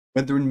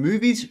Whether in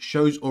movies,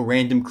 shows, or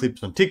random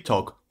clips on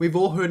TikTok, we've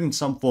all heard in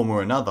some form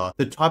or another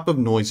the type of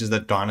noises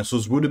that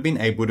dinosaurs would have been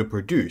able to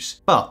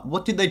produce. But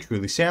what did they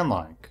truly sound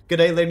like?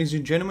 G'day ladies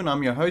and gentlemen,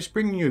 I'm your host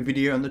bringing you a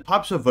video on the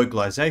types of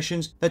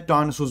vocalizations that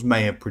dinosaurs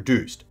may have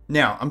produced.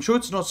 Now, I'm sure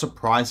it's not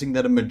surprising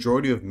that a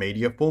majority of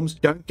media forms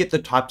don't get the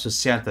types of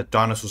sounds that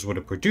dinosaurs would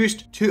have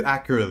produced too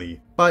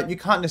accurately. But you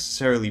can't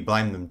necessarily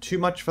blame them too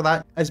much for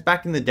that, as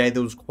back in the day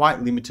there was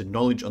quite limited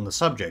knowledge on the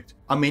subject.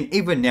 I mean,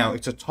 even now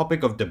it's a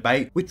topic of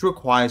debate which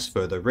requires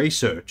further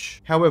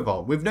research.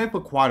 However, we've known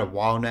for quite a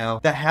while now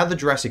that how the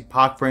Jurassic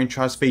Park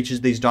franchise features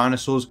these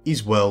dinosaurs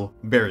is, well,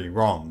 very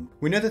wrong.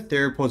 We know that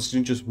theropods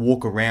didn't just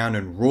walk around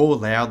and roar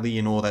loudly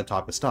and all that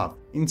type of stuff.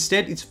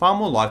 Instead, it's far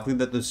more likely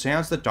that the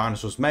sounds that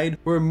dinosaurs made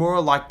were more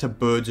alike to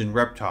birds and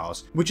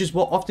reptiles, which is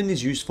what often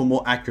is used for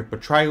more accurate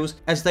portrayals,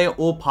 as they are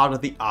all part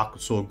of the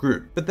archosaur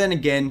group. But then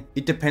again,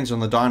 it depends on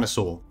the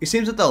dinosaur. It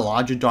seems that the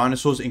larger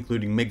dinosaurs,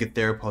 including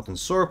megatheropods and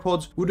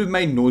sauropods, would have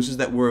made noises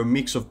that were a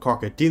mix of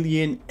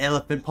crocodilian,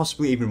 elephant,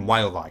 possibly even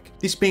whale-like,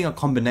 this being a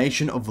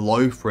combination of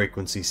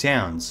low-frequency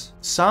sounds.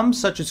 Some,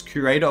 such as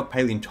curator of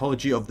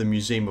paleontology of the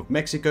Museum of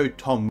Mexico,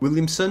 Tom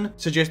Williamson,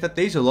 suggest that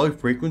these low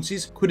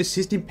frequencies could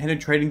assist in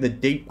penetrating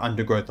the deep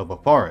undergrowth of a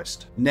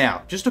forest.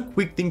 Now, just a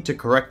quick thing to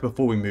correct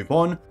before we move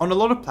on a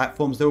lot of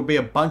platforms there will be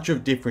a bunch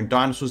of different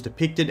dinosaurs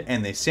depicted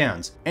and their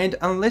sounds, and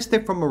unless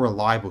they're from a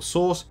reliable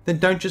source, then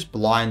don't just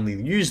blindly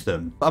use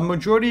them. A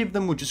majority of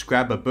them will just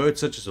grab a bird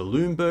such as a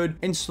loon bird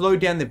and slow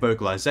down their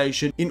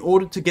vocalization in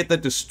order to get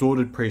that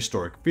distorted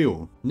prehistoric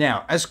feel.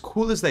 Now, as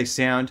cool as they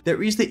sound,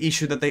 there is the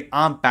issue that they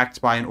aren't backed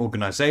by an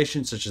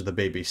organization such as the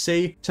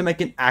BBC to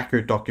make an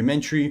accurate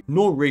documentary,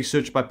 nor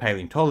researched by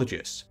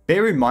paleontologists.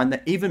 Bear in mind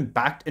that even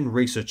backed and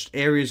researched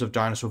areas of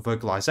dinosaur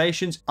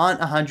vocalizations aren't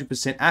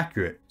 100%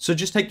 accurate, so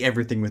just take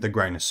everything with a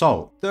grain of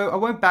salt. Though I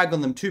won't bag on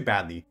them too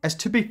badly, as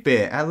to be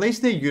fair, at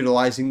least they're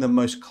utilizing the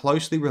most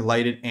closely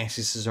related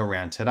ancestors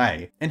around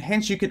today, and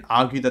hence you can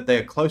argue that they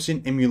are close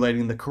in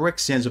emulating the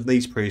correct sounds of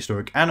these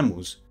prehistoric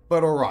animals.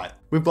 But alright,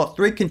 we've got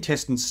 3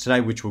 contestants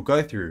today which we'll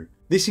go through.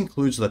 This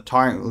includes the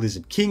tyrant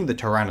lizard king, the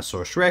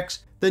Tyrannosaurus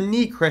rex, the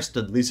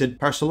near-crested lizard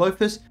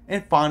Parasaurolophus,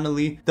 and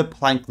finally the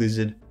plank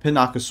lizard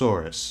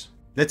Pinacosaurus.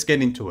 Let's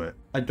get into it.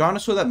 A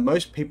dinosaur that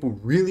most people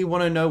really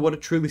want to know what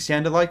it truly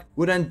sounded like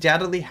would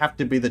undoubtedly have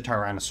to be the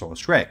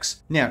Tyrannosaurus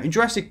rex. Now, in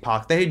Jurassic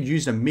Park, they had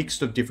used a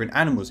mix of different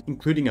animals,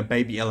 including a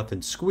baby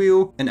elephant's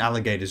squeal, an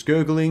alligator's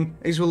gurgling,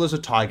 as well as a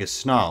tiger's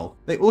snarl.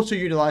 They also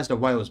utilized a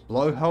whale's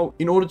blowhole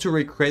in order to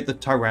recreate the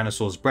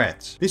Tyrannosaur's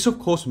breaths. This of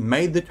course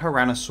made the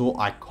Tyrannosaur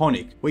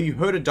iconic. Where you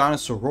heard a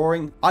dinosaur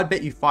roaring, I'd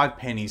bet you 5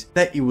 pennies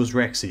that it was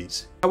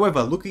Rexy's.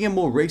 However, looking at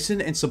more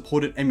recent and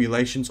supported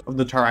emulations of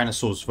the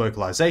Tyrannosaur's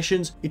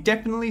vocalizations, it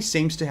definitely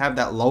seems to have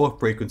that lower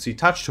frequency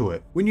touch to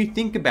it. When you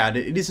think about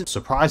it, it isn't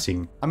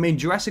surprising. I mean,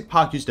 Jurassic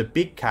Park used a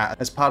big cat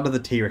as part of the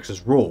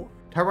T-Rex's roar.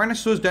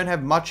 Tyrannosaurs don't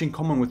have much in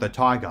common with a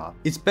tiger.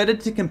 It's better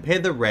to compare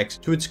the Rex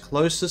to its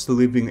closest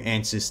living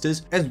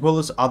ancestors as well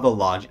as other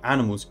large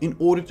animals in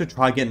order to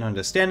try get an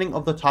understanding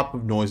of the type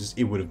of noises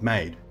it would have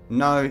made.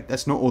 No,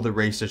 that's not all the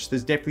research,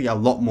 there's definitely a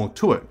lot more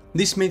to it.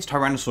 This means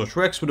Tyrannosaurus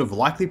rex would have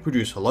likely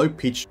produced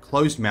low-pitched,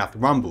 closed-mouth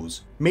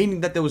rumbles,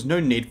 meaning that there was no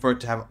need for it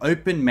to have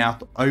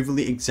open-mouthed,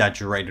 overly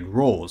exaggerated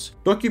roars.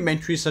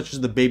 Documentaries such as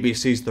the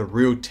BBC's The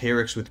Real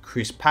T.rex with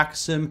Chris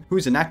Packham, who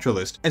is a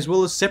naturalist, as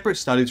well as separate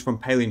studies from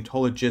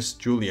paleontologist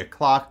Julia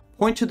Clark,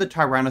 point to the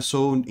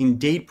Tyrannosaur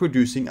indeed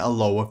producing a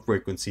lower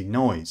frequency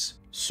noise.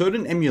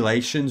 Certain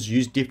emulations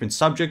use different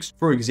subjects,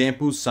 for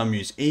example some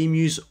use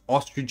emus,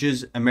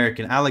 ostriches,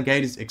 American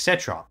alligators,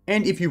 etc.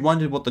 And if you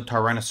wondered what the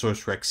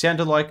Tyrannosaurus rex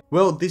sounded like,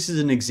 well this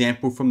is an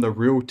example from the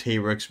Real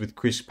T.rex with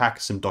Chris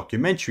Packham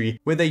documentary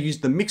where they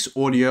used the mixed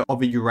audio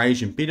of a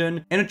Eurasian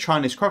bittern and a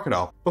Chinese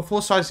crocodile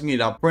before sizing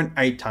it up for an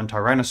 8-ton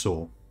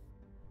Tyrannosaur.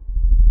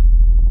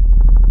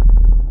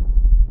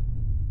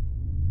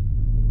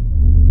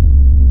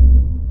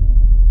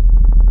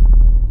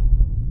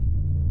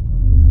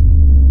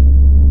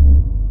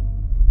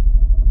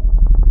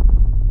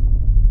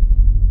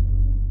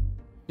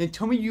 Now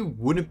tell me you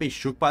wouldn't be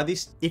shook by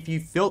this if you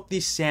felt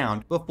this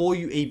sound before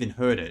you even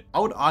heard it.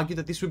 I would argue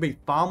that this would be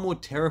far more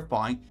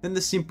terrifying than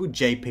the simple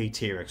JP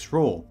T-Rex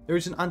roar. There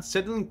is an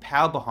unsettling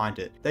power behind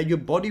it that your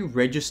body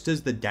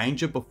registers the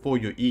danger before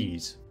your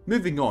ears.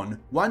 Moving on,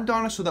 one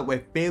dinosaur that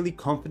we're fairly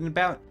confident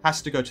about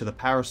has to go to the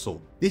parasaur.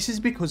 This is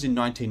because in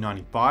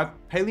 1995,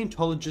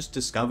 paleontologists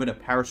discovered a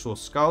parasaur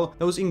skull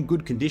that was in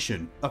good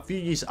condition. A few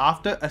years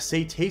after, a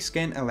CT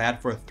scan allowed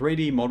for a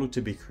 3D model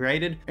to be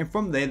created, and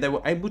from there they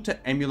were able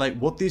to emulate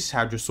what this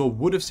hadrosaur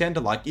would have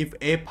sounded like if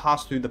air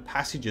passed through the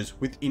passages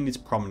within its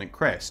prominent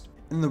crest.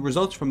 And the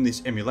results from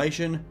this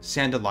emulation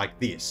sounded like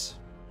this.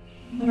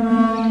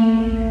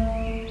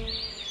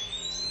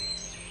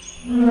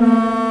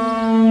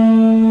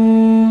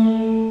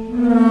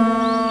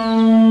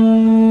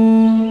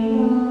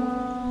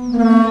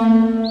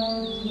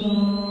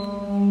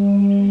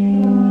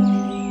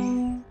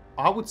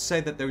 I would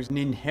say that there is an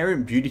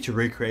inherent beauty to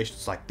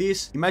recreations like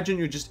this. Imagine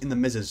you're just in the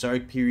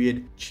Mesozoic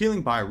period,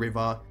 chilling by a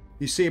river,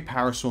 you see a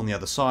parasaur on the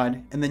other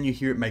side, and then you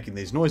hear it making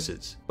these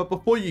noises. But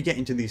before you get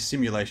into this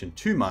simulation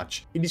too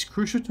much, it is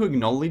crucial to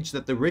acknowledge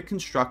that the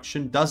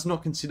reconstruction does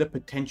not consider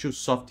potential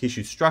soft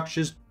tissue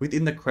structures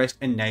within the crest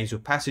and nasal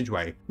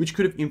passageway, which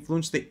could have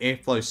influenced the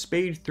airflow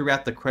speed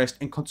throughout the crest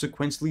and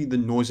consequently the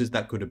noises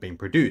that could have been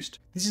produced.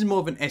 This is more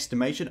of an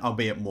estimation,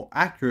 albeit more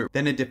accurate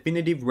than a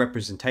definitive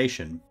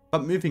representation.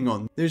 But moving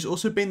on, there's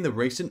also been the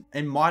recent,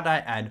 and might I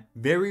add,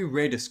 very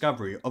rare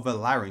discovery of a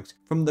larynx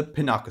from the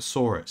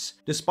Pinacosaurus.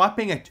 Despite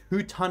being a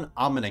 2-ton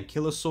armored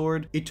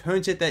ankylosaurid, it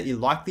turns out that it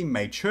likely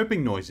made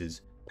chirping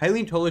noises.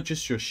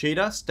 Paleontologist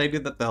Yoshida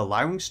stated that the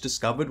larynx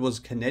discovered was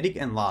kinetic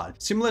and large,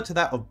 similar to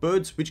that of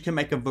birds, which can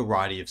make a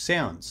variety of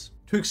sounds.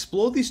 To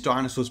explore this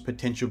dinosaur's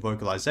potential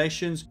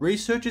vocalizations,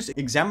 researchers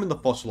examined the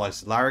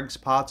fossilized larynx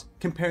parts,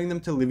 comparing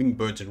them to living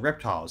birds and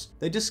reptiles.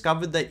 They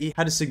discovered that it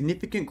had a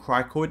significant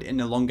cricoid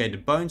and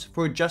elongated bones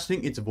for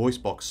adjusting its voice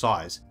box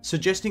size,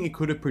 suggesting it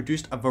could have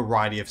produced a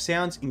variety of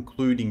sounds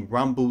including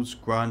rumbles,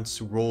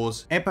 grunts,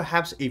 roars, and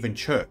perhaps even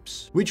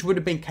chirps, which would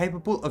have been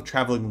capable of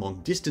traveling long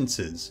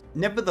distances.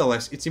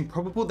 Nevertheless, it's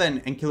improbable that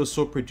an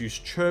ankylosaur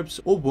produced chirps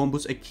or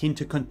warbles akin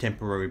to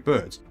contemporary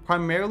birds,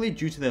 primarily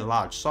due to their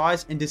large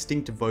size and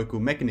distinct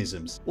vocal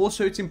mechanisms.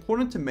 Also, it's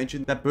important to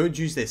mention that birds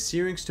use their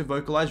syrinx to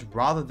vocalize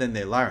rather than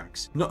their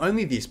larynx. Not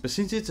only this, but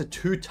since it's a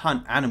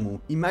 2-ton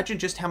animal, imagine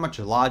just how much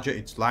larger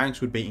its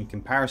larynx would be in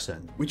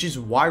comparison, which is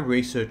why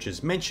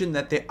researchers mention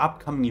that their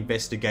upcoming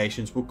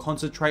investigations will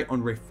concentrate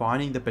on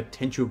refining the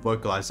potential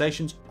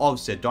vocalizations of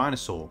said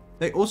dinosaur.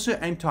 They also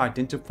aim to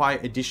identify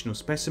additional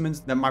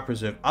specimens that might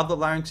preserve other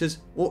larynxes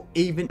or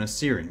even a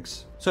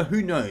syrinx. So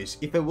who knows,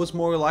 if it was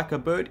more like a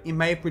bird, it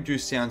may have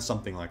produced sounds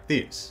something like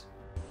this.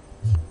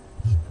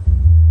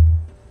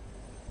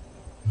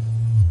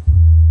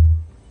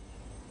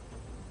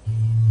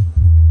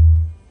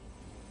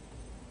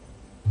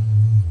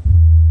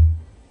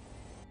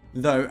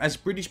 Though, as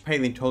British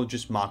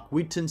paleontologist Mark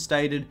Whitton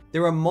stated,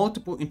 there are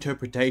multiple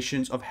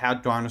interpretations of how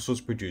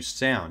dinosaurs produce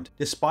sound.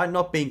 Despite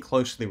not being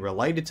closely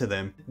related to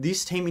them,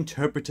 this team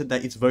interpreted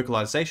that its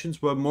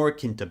vocalizations were more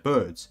akin to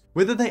birds.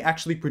 Whether they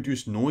actually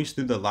produce noise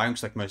through the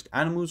larynx like most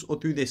animals or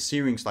through their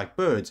syrinx like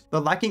birds,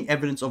 the lacking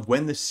evidence of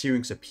when the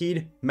syrinx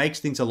appeared makes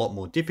things a lot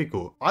more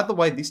difficult. Either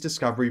way, this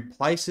discovery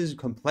places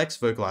complex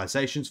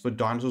vocalizations for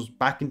dinosaurs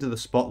back into the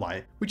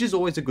spotlight, which is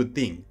always a good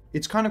thing.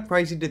 It's kind of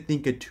crazy to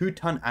think a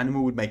 2-ton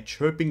animal would make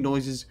chirping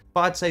noises,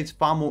 but I'd say it's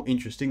far more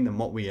interesting than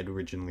what we had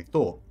originally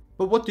thought.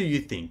 But what do you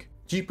think?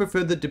 Do you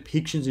prefer the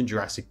depictions in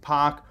Jurassic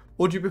Park,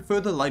 or do you prefer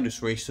the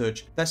latest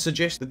research that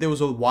suggests that there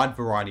was a wide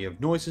variety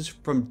of noises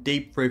from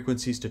deep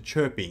frequencies to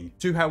chirping,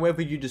 to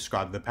however you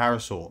describe the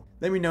parasaur?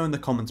 Let me know in the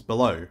comments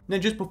below. Now,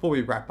 just before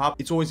we wrap up,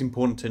 it's always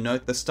important to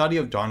note the study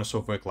of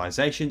dinosaur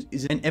vocalizations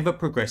is an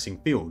ever-progressing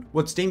field.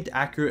 What's deemed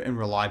accurate and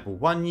reliable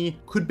one year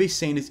could be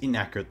seen as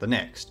inaccurate the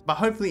next, but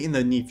hopefully in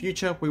the near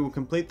future we will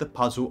complete the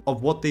puzzle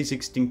of what these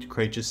extinct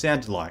creatures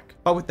sounded like.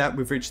 But with that,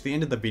 we've reached the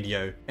end of the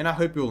video, and I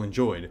hope you all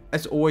enjoyed.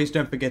 As always,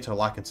 don't forget to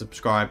like and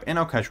subscribe, and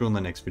I'll catch you all in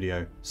the next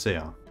video. See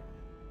ya.